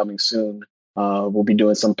that'll be coming soon. We'll be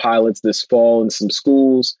doing some pilots this fall in some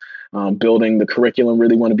schools. Building the curriculum,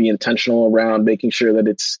 really want to be intentional around making sure that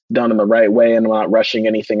it's done in the right way and not rushing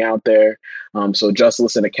anything out there. So Just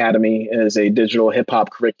Listen Academy is a digital hip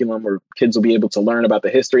hop curriculum where kids will be able to learn about the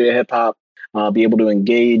history of hip hop, be able to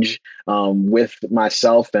engage with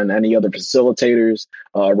myself and any other facilitators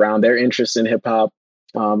around their interest in hip hop,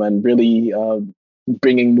 and really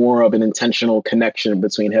bringing more of an intentional connection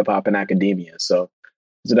between hip hop and academia. So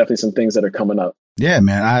there's definitely some things that are coming up. Yeah,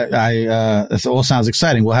 man. I this all sounds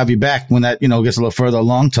exciting. We'll have you back when that, gets a little further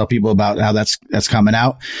along. Tell people about how that's coming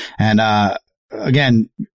out. And, again,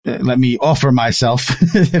 let me offer myself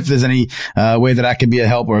if there's any way that I can be a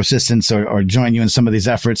help or assistance or join you in some of these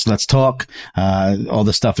efforts. Let's talk. All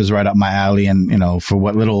this stuff is right up my alley. And, for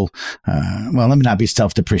what little, well, let me not be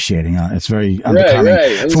self-depreciating. It's very unbecoming.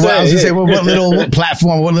 Right. For what I was going to say, what little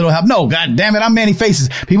platform, what little help. No, God damn it. I'm Manny Faces.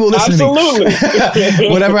 People listen to me.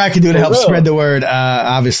 Whatever I can do to help spread the word.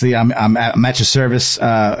 Obviously, I'm at your service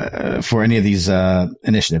for any of these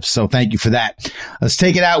initiatives. So thank you for that. Let's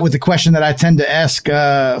take it out with the question that I tend to ask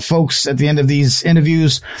folks at the end of these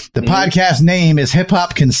interviews. The podcast name is Hip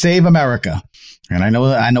Hop Can Save America. And I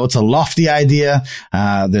know it's a lofty idea.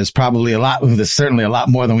 There's certainly a lot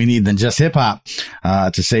more than we need than just hip hop,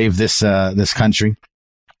 to save this country.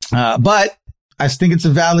 But I think it's a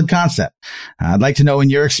valid concept. I'd like to know, in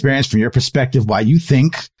your experience, from your perspective, why you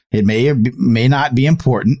think it may or may not be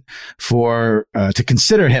important to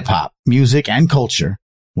consider hip hop, music, and culture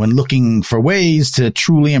when looking for ways to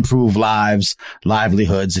truly improve lives,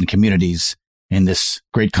 livelihoods, and communities in this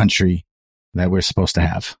great country that we're supposed to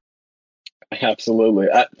have. Absolutely.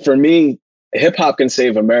 For me, hip hop can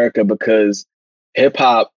save America because hip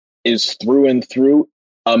hop is through and through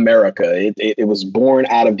America. It was born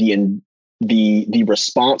out of the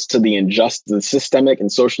response to the systemic and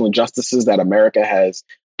social injustices that America has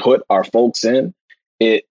put our folks in.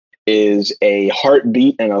 It is a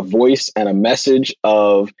heartbeat and a voice and a message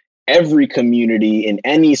of every community in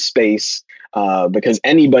any space, because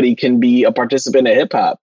anybody can be a participant in hip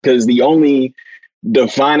hop. Because the only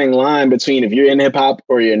defining line between if you're in hip hop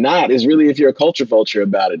or you're not is really if you're a culture vulture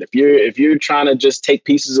about it. If you're trying to just take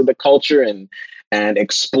pieces of the culture and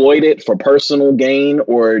exploit it for personal gain,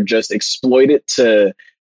 or just exploit it to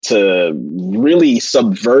really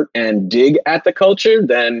subvert and dig at the culture,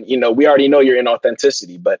 then, we already know your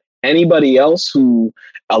inauthenticity. But anybody else who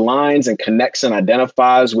aligns and connects and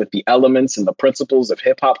identifies with the elements and the principles of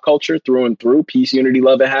hip hop culture through and through, peace, unity,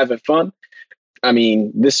 love, and having fun, I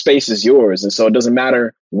mean, this space is yours. And so it doesn't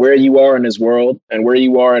matter where you are in this world and where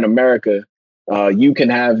you are in America, you can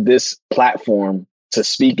have this platform to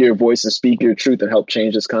speak your voice and speak your truth and help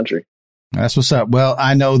change this country. That's what's up. Well,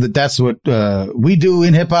 I know that's what we do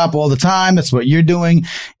in hip hop all the time. That's what you're doing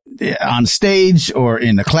on stage or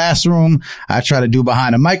in the classroom. I try to do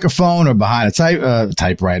behind a microphone or behind a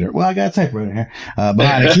typewriter. Well, I got a typewriter here,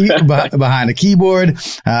 behind a keyboard.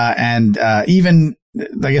 And even,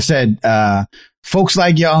 like I said, folks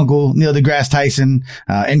like your uncle, Neil deGrasse Tyson,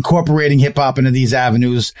 incorporating hip hop into these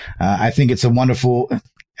avenues. I think it's a wonderful,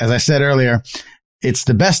 as I said earlier, it's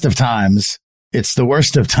the best of times. It's the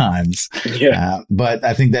worst of times. Yeah. But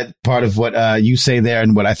I think that part of what you say there,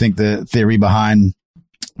 and what I think the theory behind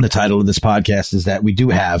the title of this podcast, is that we do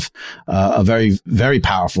have a very, very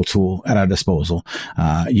powerful tool at our disposal.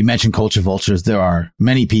 You mentioned culture vultures. There are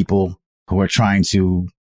many people who are trying to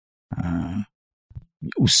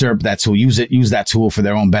usurp that tool, use that tool for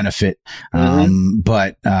their own benefit.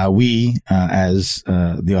 But we, as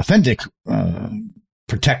the authentic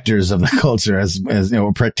protectors of the culture, as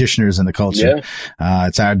practitioners in the culture,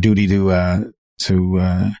 it's our duty to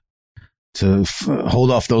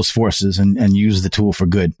hold off those forces and use the tool for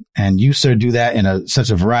good. And you, sir, do that in such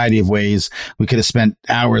a variety of ways. We could have spent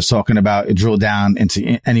hours talking about it, drill down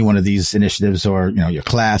into any one of these initiatives or, your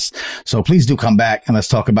class. So please do come back and let's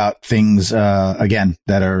talk about things, again,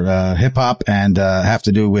 that are hip hop and have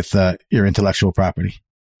to do with your intellectual property.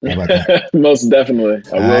 How about that? Most definitely.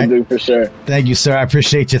 I will do for sure. Thank you, sir. I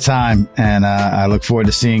appreciate your time. And I look forward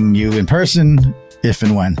to seeing you in person if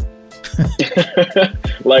and when.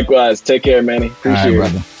 Likewise. Take care, Manny. Appreciate it,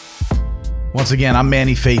 brother. Once again, I'm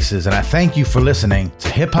Manny Faces, and I thank you for listening to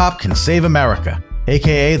Hip Hop Can Save America,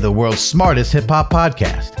 aka the world's smartest hip hop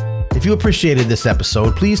podcast. If you appreciated this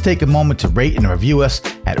episode, please take a moment to rate and review us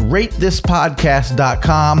at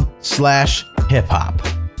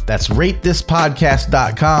ratethispodcast.com/hiphop. That's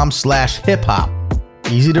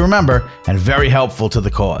ratethispodcast.com/hiphop. Easy to remember and very helpful to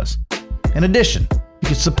the cause. In addition, you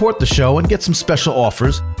can support the show and get some special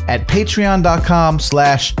offers at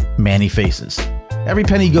patreon.com/mannyfaces. Every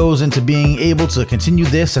penny goes into being able to continue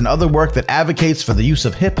this and other work that advocates for the use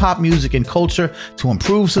of hip hop music and culture to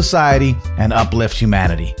improve society and uplift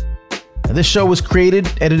humanity. Now, this show was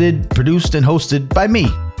created, edited, produced, and hosted by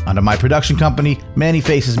me, under my production company, Manny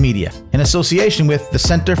Faces Media, in association with the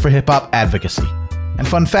Center for Hip Hop Advocacy. And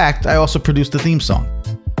fun fact, I also produced the theme song.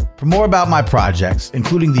 For more about my projects,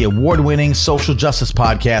 including the award-winning social justice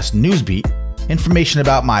podcast Newsbeat, information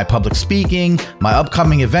about my public speaking, my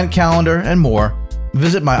upcoming event calendar, and more,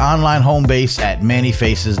 visit my online home base at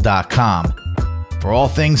mannyfaces.com. For all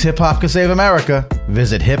things Hip Hop Can Save America,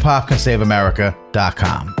 visit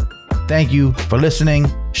hiphopcansaveamerica.com. Thank you for listening,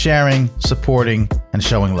 sharing, supporting, and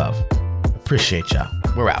showing love. Appreciate y'all.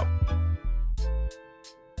 We're out.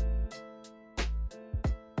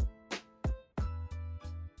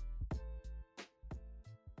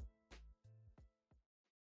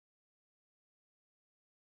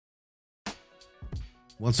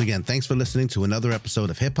 Once again, thanks for listening to another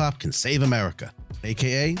episode of Hip Hop Can Save America,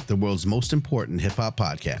 aka the world's most important hip hop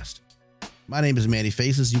podcast. My name is Manny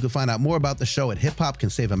Faces. You can find out more about the show at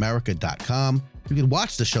hiphopcansaveamerica.com. You can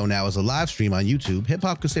watch the show now as a live stream on YouTube,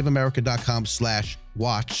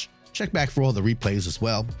 hiphopcansaveamerica.com/watch. Check back for all the replays as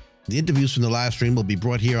well. The interviews from the live stream will be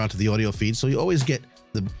brought here onto the audio feed, so you always get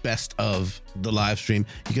the best of the live stream.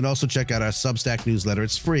 You can also check out our Substack newsletter.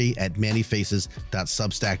 It's free at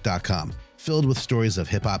mannyfaces.substack.com. Filled with stories of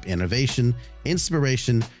hip-hop innovation,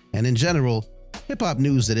 inspiration, and in general, hip-hop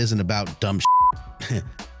news that isn't about dumb shit.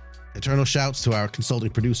 Eternal shouts to our consulting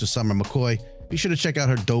producer, Summer McCoy. Be sure to check out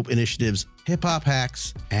her dope initiatives, Hip Hop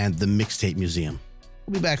Hacks, and the Mixtape Museum.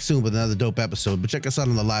 We'll be back soon with another dope episode, but check us out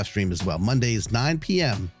on the live stream as well. Mondays, 9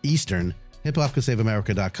 p.m. Eastern,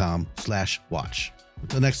 hiphopcansaveamerica.com/watch.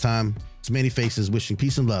 Until next time, it's Manny Faces wishing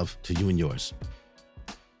peace and love to you and yours.